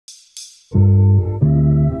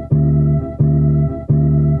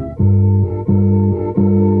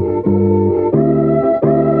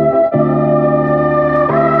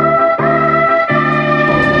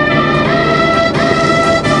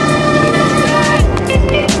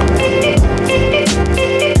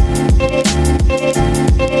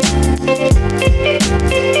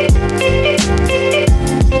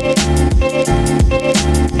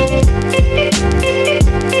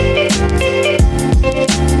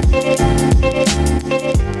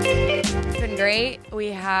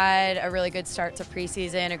had a really good start to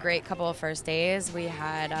preseason, a great couple of first days. We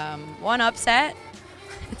had one upset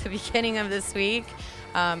at the beginning of this week,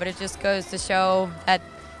 but it just goes to show that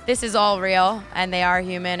this is all real, and they are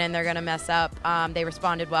human, and they're going to mess up. They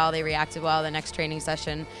responded well. They reacted well. The next training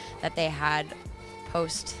session that they had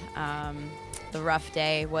post the rough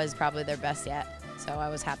day was probably their best yet. So I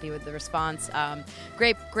was happy with the response.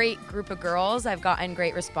 Great group of girls. I've gotten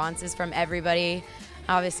great responses from everybody.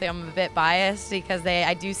 Obviously, I'm a bit biased because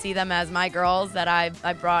I do see them as my girls that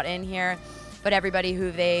I brought in here. But everybody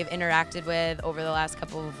who they've interacted with over the last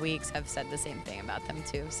couple of weeks have said the same thing about them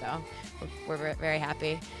too. So we're very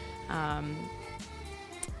happy.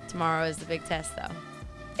 Tomorrow is the big test though.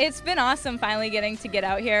 It's been awesome finally getting to get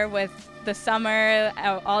out here with the summer.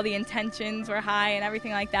 All the intentions were high and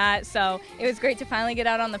everything like that. So it was great to finally get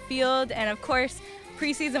out on the field. And of course,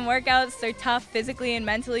 preseason workouts, they're tough physically and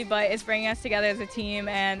mentally, but it's bringing us together as a team,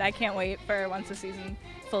 and I can't wait for once the season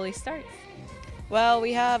fully starts. Well,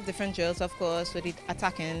 we have different drills, of course, with the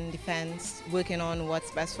attacking, defense, working on what's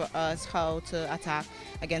best for us, how to attack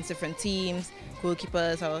against different teams,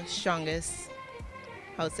 goalkeepers, our strongest,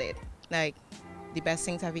 how to say it, like the best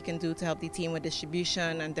things that we can do to help the team with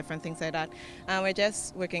distribution and different things like that. And we're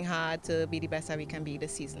just working hard to be the best that we can be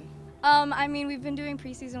this season. I mean, we've been doing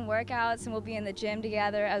preseason workouts, and we'll be in the gym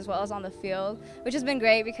together as well as on the field, which has been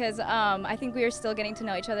great because I think we are still getting to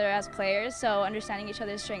know each other as players, so understanding each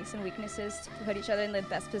other's strengths and weaknesses to put each other in the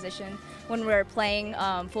best position when we're playing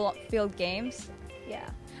full field games. Yeah.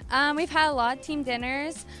 We've had a lot of team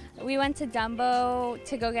dinners. We went to Dumbo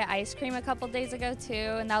to go get ice cream a couple days ago too,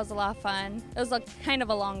 and that was a lot of fun. It was kind of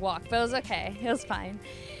a long walk, but it was okay. It was fine.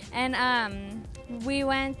 And we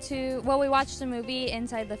watched a movie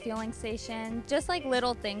inside the fueling station, just like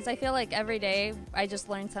little things. I feel like every day I just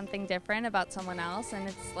learn something different about someone else, and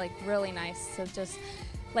it's like really nice to just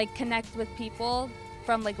like connect with people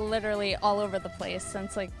from like literally all over the place,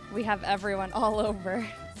 since like we have everyone all over.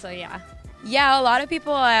 So yeah. Yeah, a lot of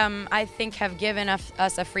people I think have given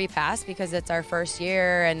us a free pass because it's our first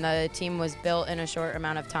year and the team was built in a short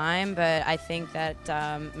amount of time. But I think that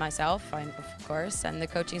myself, of course, and the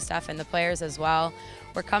coaching staff and the players as well,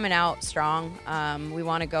 we're coming out strong. We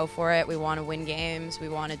want to go for it. We want to win games. We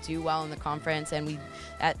want to do well in the conference. And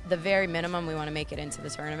at the very minimum, we want to make it into the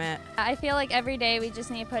tournament. I feel like every day we just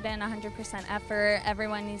need to put in 100% effort.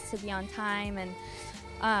 Everyone needs to be on time, and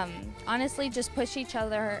honestly just push each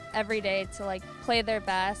other every day to like play their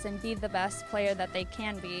best and be the best player that they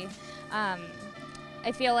can be.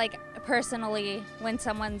 I feel like personally when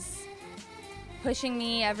someone's pushing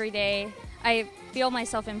me every day, I feel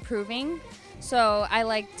myself improving. So I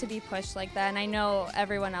like to be pushed like that, and I know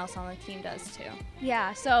everyone else on the team does too.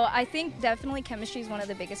 Yeah, so I think definitely chemistry is one of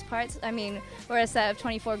the biggest parts. I mean, we're a set of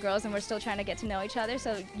 24 girls and we're still trying to get to know each other,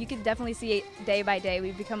 so you can definitely see day by day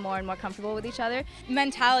we become more and more comfortable with each other.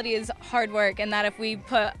 Mentality is hard work, and that if we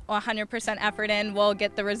put 100% effort in, we'll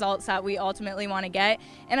get the results that we ultimately want to get.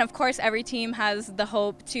 And of course, every team has the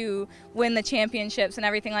hope to win the championships and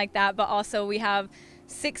everything like that, but also we have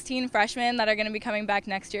 16 freshmen that are going to be coming back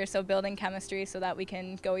next year, so building chemistry so that we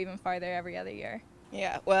can go even farther every other year.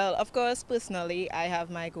 Yeah, well, of course, personally, I have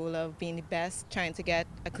my goal of being the best, trying to get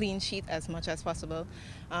a clean sheet as much as possible.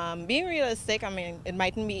 Being realistic, I mean, it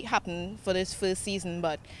mightn't be happen for this first season,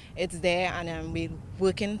 but it's there, and we're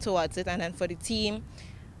working towards it. And then for the team,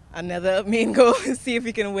 another main goal is see if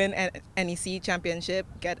we can win an NEC championship,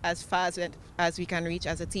 get as far as we can reach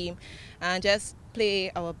as a team, and just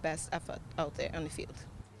play our best effort out there on the field.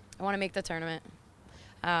 I want to make the tournament.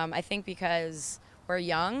 I think because we're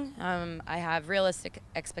young, I have realistic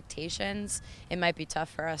expectations. It might be tough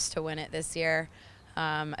for us to win it this year.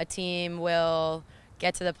 A team will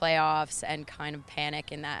get to the playoffs and kind of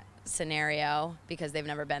panic in that scenario because they've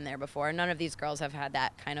never been there before. None of these girls have had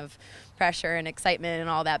that kind of pressure and excitement and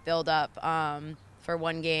all that build up for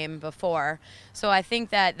one game before. So I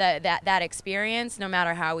think that experience, no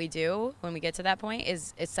matter how we do when we get to that point,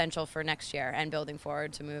 is essential for next year and building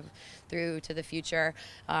forward to move through to the future.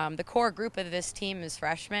 The core group of this team is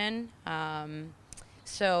freshmen,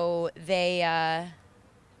 so they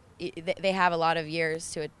have a lot of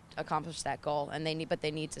years to accomplish that goal, and they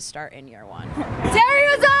need to start in year one.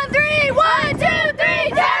 Terriers on 3, 1,